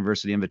Taylor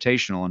University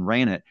Invitational and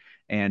ran it.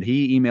 And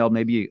he emailed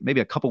maybe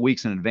a couple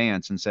weeks in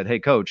advance and said, "Hey,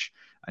 coach,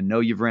 I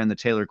know you've ran the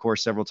Taylor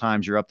course several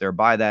times. You're up there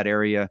by that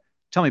area.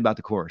 Tell me about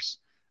the course.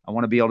 I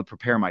want to be able to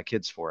prepare my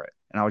kids for it."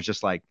 And I was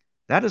just like,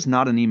 that is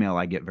not an email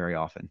I get very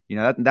often.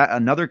 That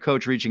another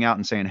coach reaching out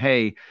and saying,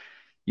 "Hey,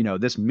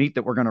 this meet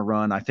that we're going to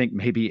run, I think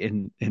maybe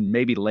in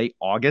maybe late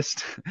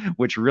August,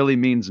 which really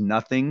means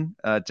nothing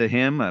to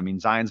him. I mean,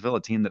 Zionsville,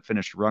 a team that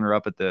finished runner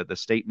up at the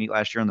state meet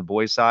last year on the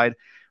boys' side,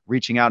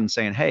 reaching out and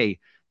saying, hey,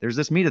 there's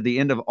this meet at the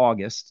end of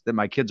August that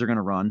my kids are going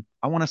to run.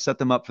 I want to set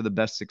them up for the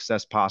best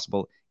success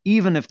possible,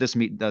 even if this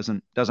meet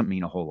doesn't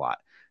mean a whole lot.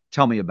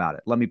 Tell me about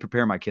it. Let me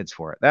prepare my kids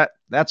for it.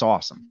 That's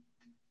awesome.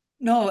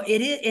 No, it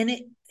is, and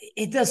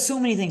it does so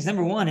many things.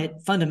 Number one, it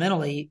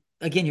fundamentally,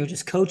 again, you're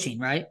just coaching,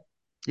 right?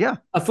 Yeah.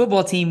 A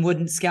football team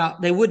wouldn't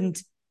scout; they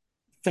wouldn't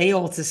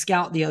fail to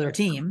scout the other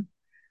team.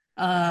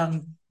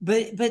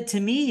 But to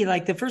me,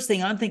 like the first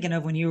thing I'm thinking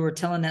of when you were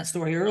telling that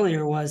story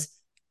earlier was,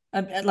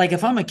 like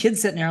if I'm a kid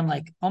sitting there, I'm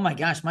like, oh my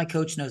gosh, my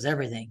coach knows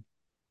everything.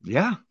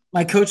 Yeah.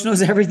 My coach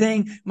knows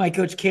everything. My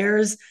coach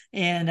cares,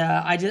 and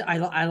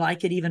I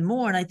like it even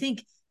more. And I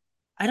think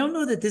I don't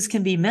know that this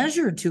can be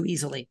measured too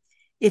easily.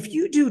 If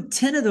you do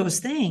 10 of those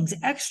things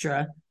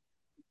extra,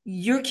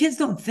 your kids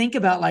don't think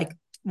about like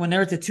when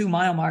they're at the 2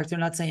 mile mark, they're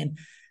not saying,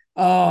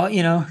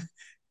 oh,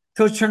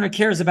 Coach Turner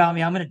cares about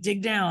me. I'm going to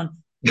dig down.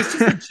 It's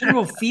just a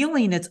general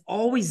feeling that's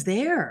always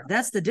there.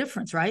 That's the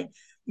difference, right?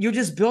 You're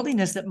just building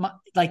this that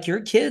like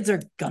your kids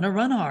are going to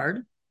run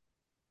hard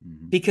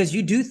Mm-hmm. because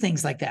you do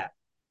things like that.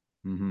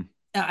 Mm-hmm.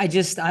 I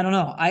don't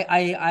know.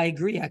 I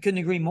agree. I couldn't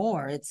agree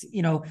more. It's,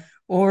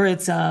 or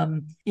it's,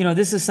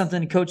 this is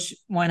something Coach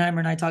Weinheimer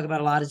and I talk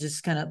about a lot, is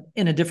just kind of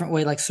in a different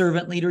way, like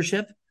servant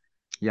leadership.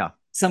 Yeah.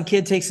 Some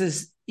kid takes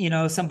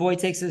some boy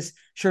takes his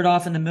shirt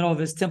off in the middle of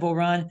his tempo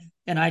run.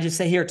 And I just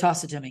say, here,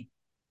 toss it to me.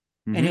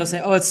 And Mm-hmm. he'll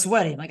say, oh, it's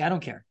sweaty. I'm like, I don't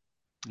care.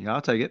 Yeah,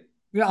 I'll take it.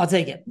 Yeah, I'll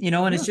take it. And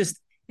Yeah.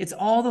 it's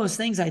all those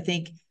things. I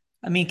think,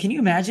 I mean, can you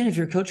imagine if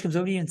your coach comes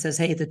over to you and says,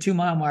 hey, at the 2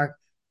 mile mark,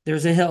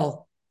 there's a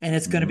hill and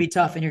it's going to Mm-hmm. be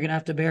tough and you're going to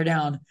have to bear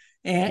down.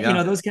 And,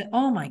 Yeah.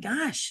 oh my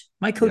gosh,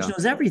 my coach Yeah.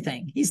 knows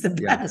everything. He's the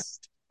Yeah.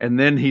 best. And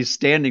then he's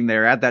standing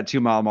there at that 2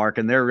 mile mark,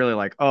 and they're really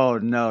like, oh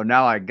no,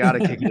 now I got to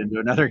kick it into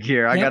another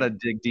gear. I got to Yep.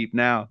 dig deep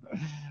now.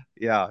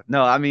 Yeah.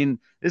 No, I mean,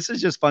 this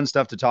is just fun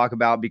stuff to talk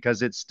about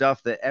because it's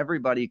stuff that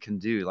everybody can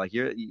do. Like,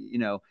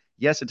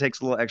 yes, it takes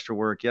a little extra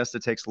work. Yes,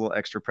 it takes a little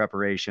extra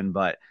preparation,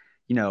 but,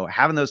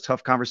 having those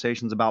tough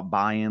conversations about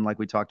buy in, like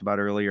we talked about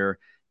earlier,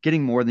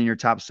 getting more than your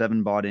top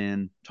seven bought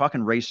in,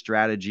 talking race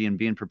strategy and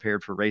being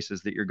prepared for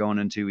races that you're going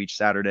into each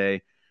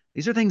Saturday.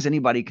 These are things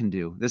anybody can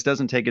do. This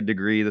doesn't take a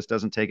degree. This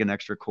doesn't take an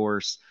extra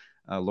course.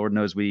 Lord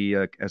knows we,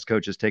 as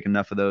coaches, take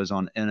enough of those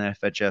on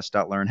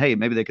nfhs.learn. Hey,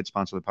 maybe they could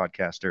sponsor the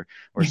podcast or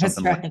That's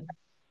something like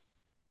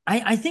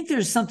right. I think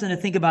there's something to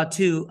think about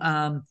too.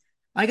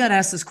 I got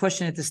asked this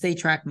question at the state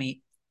track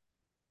meet.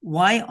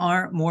 Why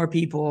aren't more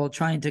people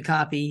trying to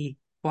copy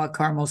what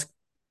Carmel's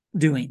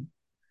doing?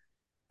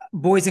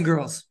 Boys and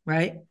girls,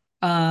 right?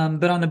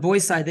 But on the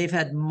boys' side, they've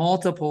had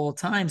multiple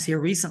times here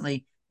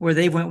recently where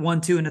they went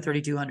 1-2 in the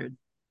 3200.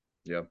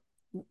 yeah.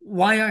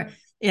 Why are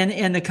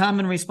and the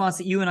common response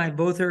that you and I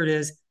both heard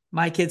is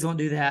my kids won't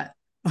do that,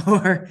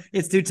 or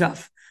it's too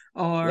tough,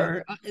 Yeah.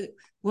 or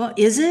well,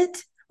 is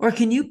it? Or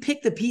can you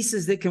pick the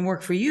pieces that can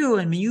work for you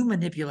and you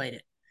manipulate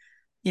it?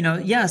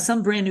 Yeah,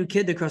 some brand new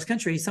kid to cross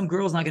country, some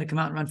girl's not going to come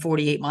out and run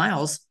 48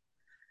 miles,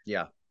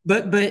 Yeah.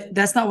 but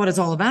that's not what it's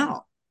all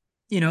about.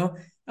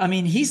 I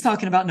mean, he's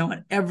talking about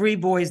knowing every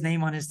boy's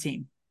name on his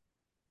team.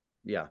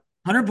 Yeah.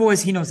 100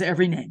 boys, he knows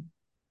every name.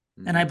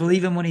 And I Mm-hmm.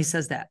 believe him when he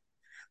says that.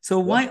 So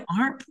Yeah. why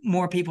aren't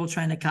more people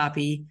trying to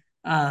copy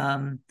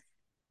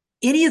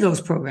any of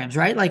those programs,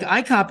 right? Like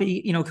I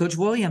copy, Coach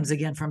Williams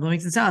again from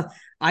Bloomington South.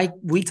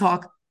 We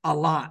talk a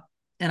lot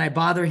and I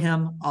bother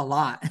him a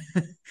lot.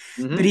 But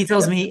Mm-hmm. he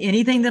tells Yeah. me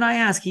anything that I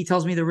ask, he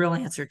tells me the real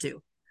answer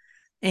to.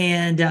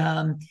 And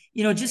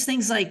just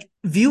things like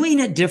viewing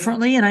it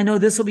differently. And I know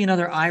this will be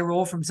another eye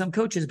roll from some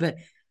coaches, but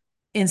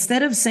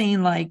instead of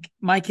saying like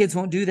my kids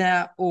won't do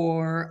that,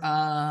 or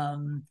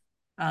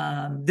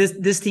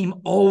this team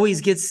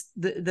always gets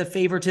the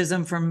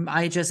favoritism from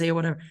IHSA or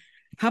whatever,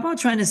 how about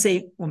trying to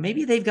say, well,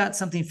 maybe they've got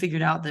something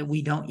figured out that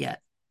we don't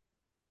yet.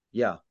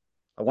 Yeah.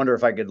 I wonder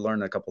if I could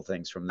learn a couple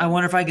things from I them.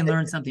 wonder if I can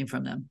learn something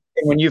from them.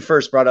 And when you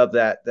first brought up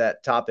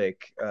that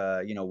topic,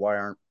 why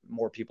aren't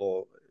more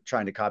people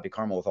trying to copy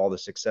Carmel with all the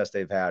success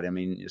they've had? I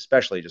mean,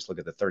 especially just look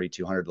at the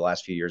 3,200 the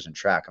last few years in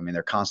track. I mean,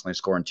 they're constantly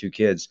scoring two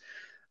kids.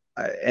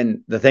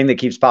 And the thing that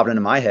keeps popping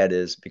into my head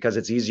is because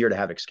it's easier to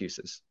have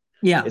excuses.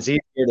 Yeah. It's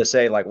easier to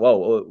say like,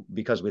 whoa,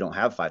 because we don't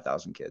have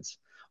 5,000 kids,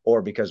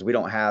 or because we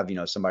don't have,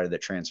 somebody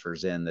that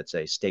transfers in that's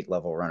a state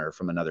level runner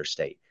from another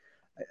state.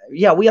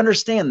 Yeah, we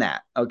understand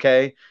that.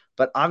 Okay.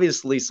 But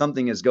obviously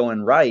something is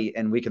going right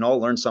and we can all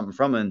learn something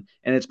from him.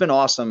 And it's been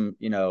awesome.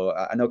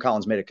 I know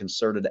Colin's made a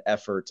concerted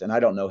effort, and I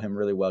don't know him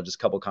really well, just a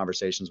couple of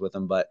conversations with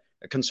him, but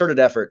a concerted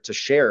effort to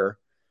share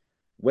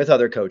with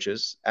other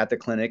coaches at the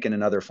clinic and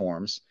in other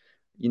forums,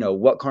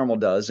 what Carmel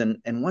does. And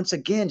once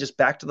again, just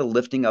back to the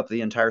lifting up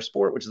the entire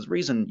sport, which is the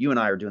reason you and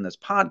I are doing this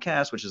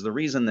podcast, which is the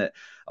reason that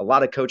a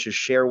lot of coaches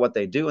share what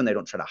they do and they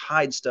don't try to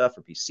hide stuff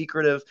or be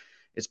secretive.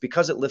 It's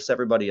because it lifts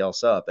everybody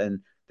else up.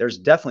 And there's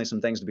definitely some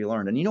things to be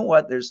learned. And you know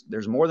what?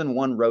 There's more than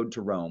one road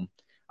to Rome.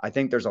 I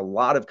think there's a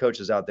lot of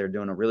coaches out there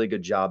doing a really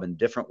good job in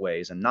different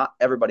ways, and not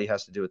everybody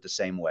has to do it the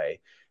same way.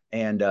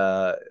 And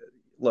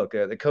look,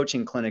 the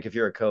coaching clinic, if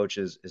you're a coach,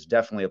 is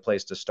definitely a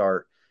place to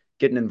start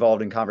getting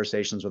involved in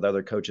conversations with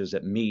other coaches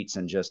at meets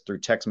and just through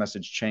text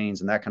message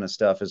chains and that kind of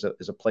stuff is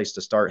a place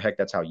to start. Heck,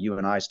 that's how you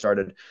and I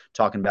started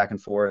talking back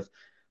and forth.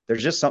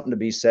 There's just something to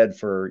be said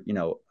for,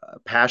 a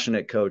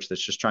passionate coach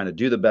that's just trying to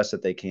do the best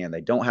that they can.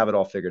 They don't have it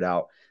all figured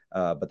out,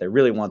 but they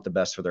really want the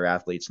best for their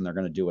athletes, and they're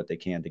going to do what they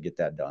can to get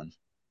that done.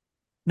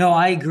 No,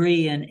 I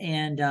agree.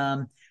 And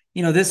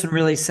this one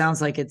really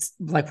sounds like it's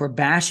like we're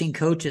bashing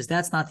coaches.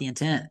 That's not the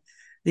intent.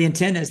 The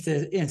intent is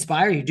to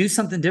inspire you. Do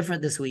something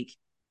different this week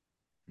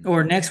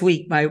or next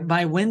week.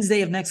 By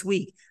Wednesday of next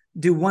week,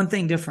 do one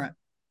thing different.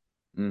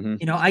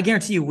 Mm-hmm. I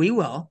guarantee you we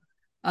will.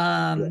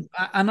 Yeah.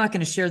 I'm not going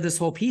to share this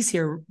whole piece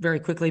here very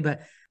quickly,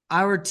 but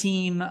our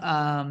team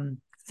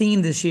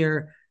theme this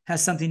year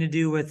has something to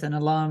do with an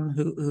alum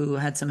who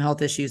had some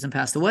health issues and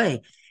passed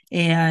away.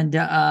 And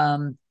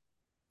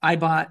I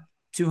bought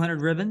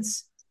 200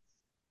 ribbons.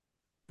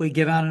 We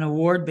give out an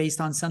award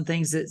based on some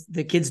things that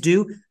the kids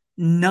do.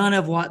 None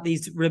of what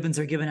these ribbons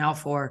are given out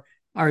for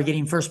are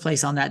getting first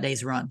place on that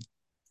day's run.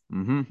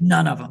 Mm-hmm.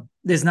 None of them.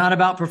 It's not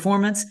about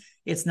performance.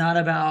 It's not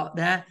about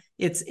that.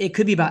 It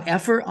could be about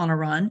effort on a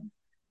run,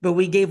 but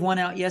we gave one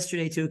out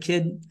yesterday to a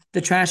kid.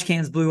 The trash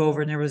cans blew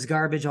over and there was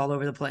garbage all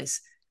over the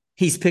place.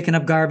 He's picking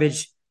up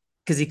garbage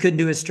because he couldn't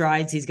do his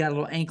strides. He's got a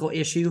little ankle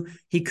issue.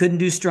 He couldn't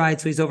do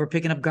strides, so he's over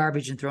picking up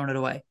garbage and throwing it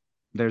away.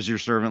 There's your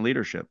servant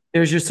leadership.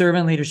 There's your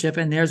servant leadership,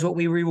 and there's what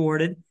we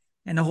rewarded.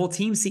 And the whole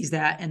team sees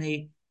that, and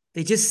they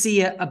just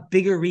see a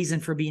bigger reason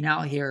for being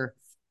out here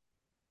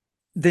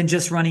than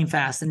just running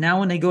fast. And now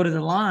when they go to the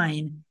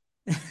line,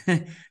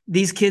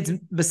 these kids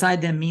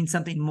beside them mean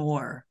something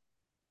more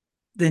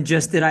than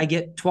just did I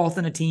get 12th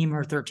on a team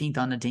or 13th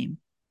on the team.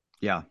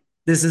 Yeah.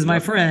 This is my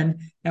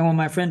friend, and when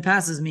my friend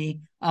passes me,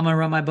 I'm going to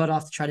run my butt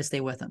off to try to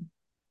stay with him.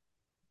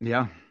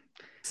 Yeah.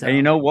 So, and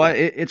you know what?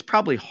 It's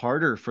probably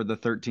harder for the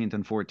 13th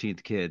and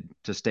 14th kid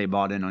to stay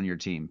bought in on your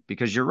team,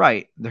 because you're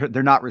right.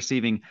 They're not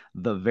receiving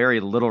the very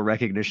little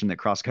recognition that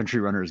cross country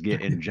runners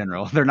get in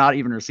general. They're not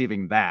even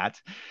receiving that.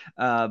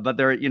 But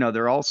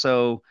they're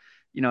also,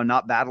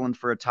 not battling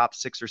for a top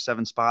 6 or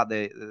 7 spot.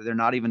 They're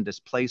not even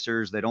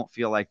displacers. They don't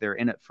feel like they're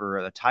in it for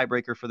a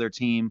tiebreaker for their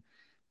team.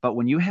 But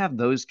when you have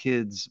those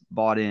kids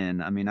bought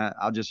in, I mean,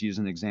 I'll just use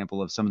an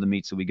example of some of the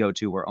meets that we go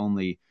to where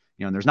only,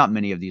 there's not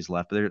many of these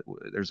left, but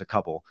there's a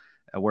couple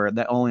where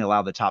they only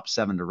allow the top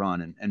 7 to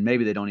run, and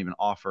maybe they don't even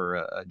offer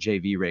a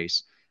JV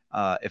race.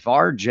 If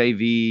our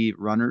JV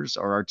runners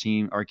or our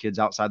kids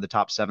outside the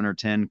top 7 or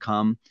 10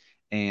 come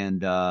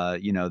and, in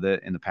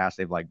the past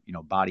they've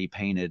body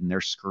painted and they're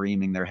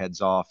screaming their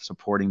heads off,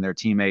 supporting their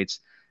teammates,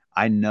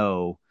 I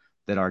know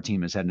that our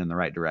team is heading in the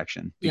right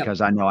direction,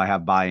 because I know I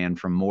have buy-in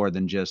from more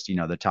than just,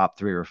 the top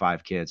 3 or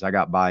 5 kids. I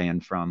got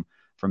buy-in from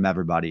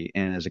everybody.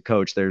 And as a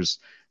coach, there's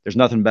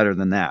nothing better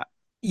than that.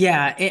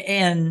 Yeah.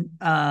 And,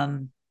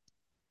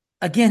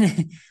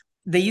 again,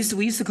 we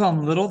used to call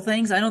them little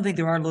things. I don't think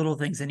there are little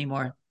things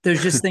anymore.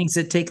 There's just things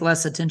that take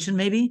less attention,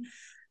 maybe,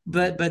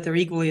 but they're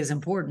equally as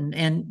important.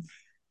 And,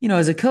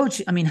 as a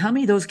coach, I mean, how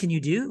many of those can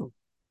you do?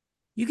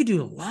 You could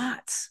do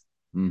lots.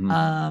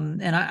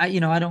 Mm-hmm. And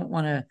I don't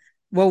want to,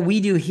 what we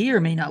do here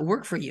may not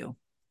work for you,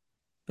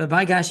 but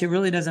by gosh, it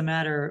really doesn't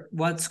matter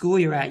what school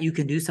you're at. You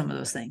can do some of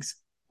those things.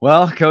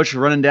 Well, Coach,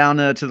 running down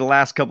to the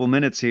last couple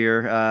minutes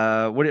here.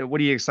 What are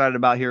you excited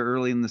about here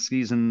early in the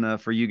season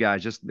for you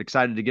guys? Just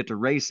excited to get to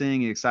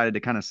racing? You excited to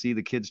kind of see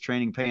the kids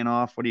training paying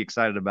off? What are you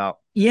excited about?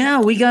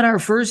 Yeah, we got our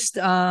first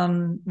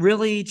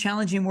really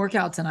challenging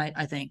workout tonight,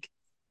 I think.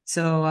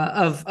 So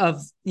of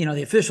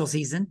the official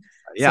season.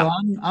 Yeah. So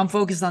I'm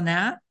focused on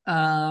that.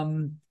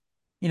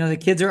 The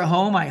kids are at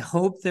home. I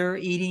hope they're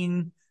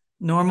eating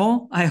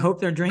normal. I hope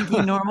they're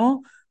drinking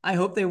normal. I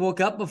hope they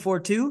woke up before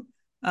 2.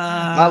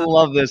 I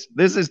love this.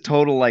 This is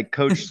total like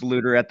Coach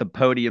Sluter at the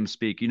podium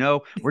speak.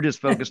 We're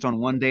just focused on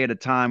one day at a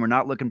time. We're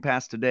not looking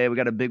past today. We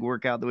got a big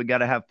workout that we got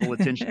to have full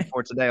attention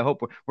for today. I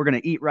hope we're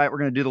going to eat right. We're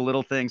going to do the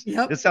little things.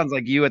 Yep. This sounds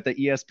like you at the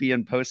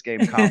ESPN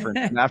postgame conference.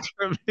 And after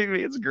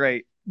maybe it's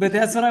great. But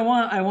that's what I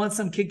want. I want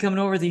some kid coming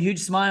over with a huge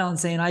smile and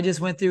saying, I just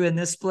went through in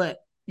this split,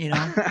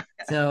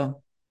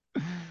 so.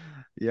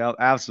 Yeah,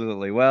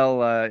 absolutely.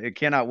 Well, it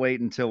cannot wait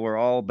until we're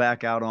all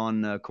back out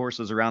on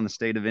courses around the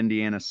state of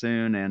Indiana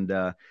soon. And,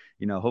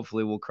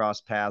 hopefully we'll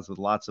cross paths with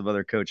lots of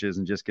other coaches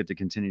and just get to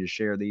continue to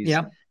share these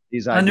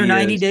ideas. Under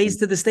 90 days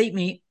to the state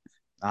meet.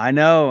 I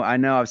know.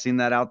 I've seen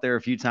that out there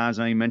a few times.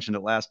 I know you mentioned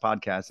it last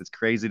podcast. It's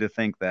crazy to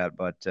think that,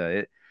 but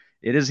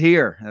it is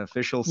here.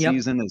 Official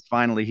season is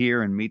finally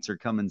here and meets are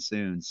coming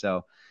soon.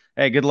 So,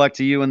 hey, good luck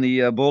to you and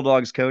the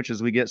Bulldogs, Coach,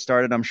 as we get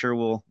started. I'm sure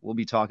we'll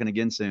be talking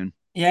again soon.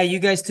 Yeah, you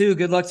guys too.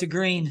 Good luck to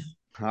Green.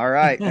 All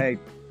right. Hey,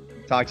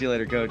 talk to you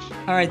later, Coach.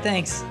 All right.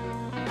 Thanks.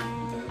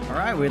 All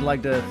right. We'd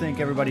like to thank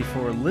everybody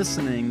for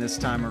listening this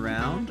time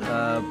around.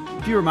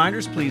 A few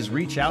reminders, please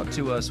reach out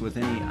to us with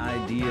any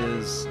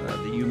ideas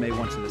that you may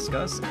want to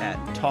discuss at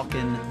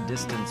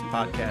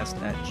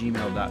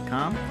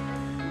talkindistancepodcast@gmail.com.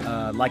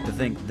 I'd like to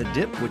thank The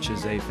Dip, which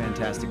is a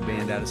fantastic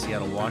band out of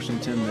Seattle,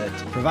 Washington, that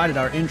provided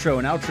our intro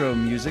and outro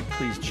music.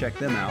 Please check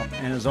them out.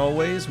 And as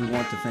always, we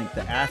want to thank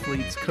the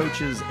athletes,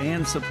 coaches,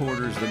 and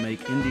supporters that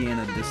make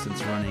Indiana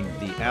distance running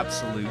the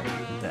absolute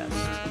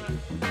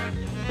best.